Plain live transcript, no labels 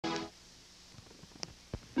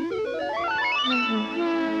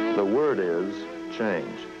The word is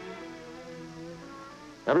change.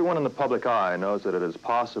 Everyone in the public eye knows that it is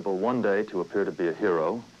possible one day to appear to be a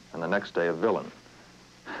hero and the next day a villain.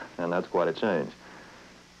 And that's quite a change.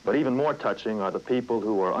 But even more touching are the people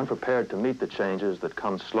who are unprepared to meet the changes that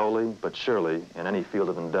come slowly but surely in any field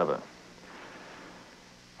of endeavor.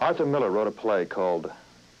 Arthur Miller wrote a play called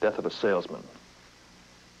Death of a Salesman,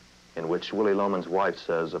 in which Willie Loman's wife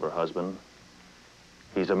says of her husband,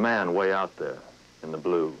 "He's a man way out there in the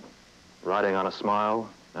blue, riding on a smile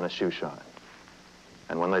and a shoe shine.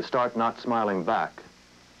 And when they start not smiling back,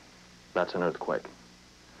 that's an earthquake."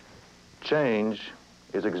 Change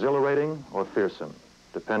is exhilarating or fearsome,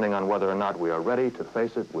 depending on whether or not we are ready to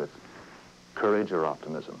face it with courage or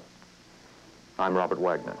optimism. I'm Robert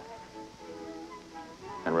Wagner.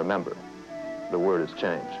 And remember, the word is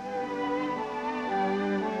change.